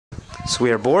So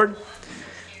we are bored.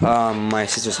 My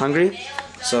sister's hungry.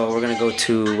 So we're gonna go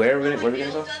to where are we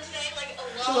gonna go?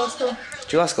 Julasco.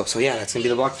 Julasco. So yeah, that's gonna be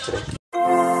the vlog for today.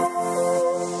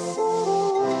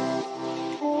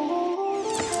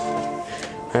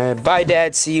 Alright, bye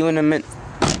Dad. See you in a minute.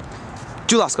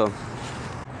 Julasco.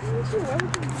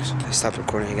 I stopped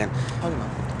recording again.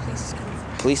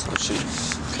 Police? Oh shoot.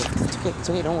 Okay. It's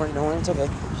okay, don't worry, it's okay.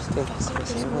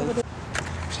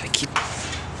 I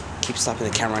keep stopping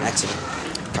the camera on accident.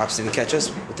 Cops didn't catch us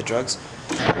with the drugs.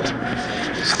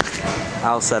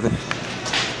 Aisle 7.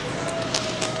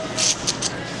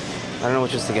 I don't know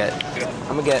which ones to get.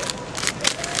 I'm gonna get.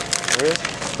 Where is?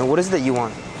 No, what is it that you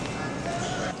want?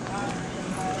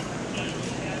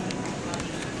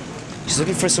 She's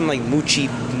looking for some like mochi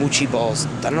balls.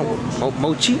 I don't know.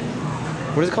 Mochi?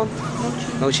 What is it called?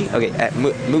 Mochi. Okay.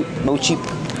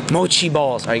 Mochi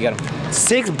balls. Alright, you got them.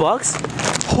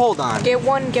 $6? Hold on. Get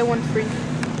one free.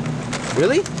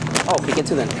 Really? Oh, okay, get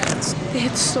two then.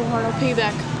 It's so hard. I'll pay you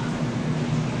back.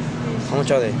 How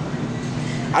much are they?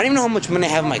 I don't even know how much money I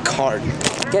have in my card.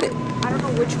 Get it. I don't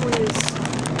know which one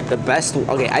is The best one.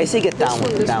 Okay, I say get that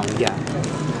one. That one. Yeah.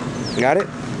 You got it?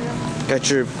 Yeah. Got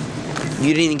your.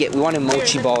 You didn't even get. We wanted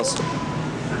mochi balls.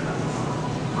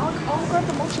 I'll grab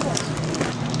the mochi balls.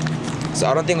 So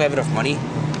I don't think we have enough money.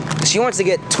 She wants to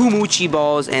get 2 mochi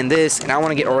balls and this, and I want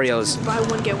to get Oreos. Buy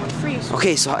one, get one free. So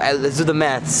Okay, so let's do the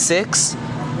math. 6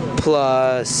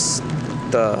 plus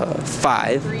the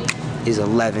 5 is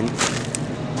 11.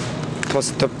 Plus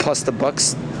the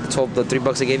bucks, the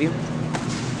 $3 I gave you.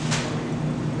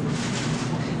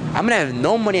 I'm gonna have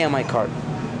no money on my card.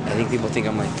 I think people think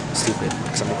I'm like stupid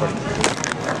because I'm recording.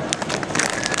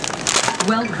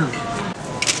 Welcome.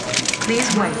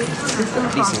 Please wait.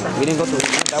 Decent. We didn't go through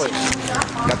that way.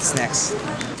 Got the snacks.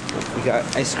 We got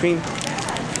ice cream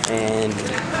and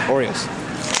Oreos.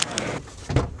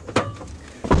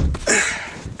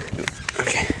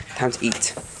 Okay, time to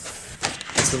eat.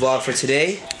 That's the vlog for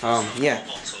today. Yeah.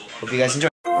 Hope you guys enjoy.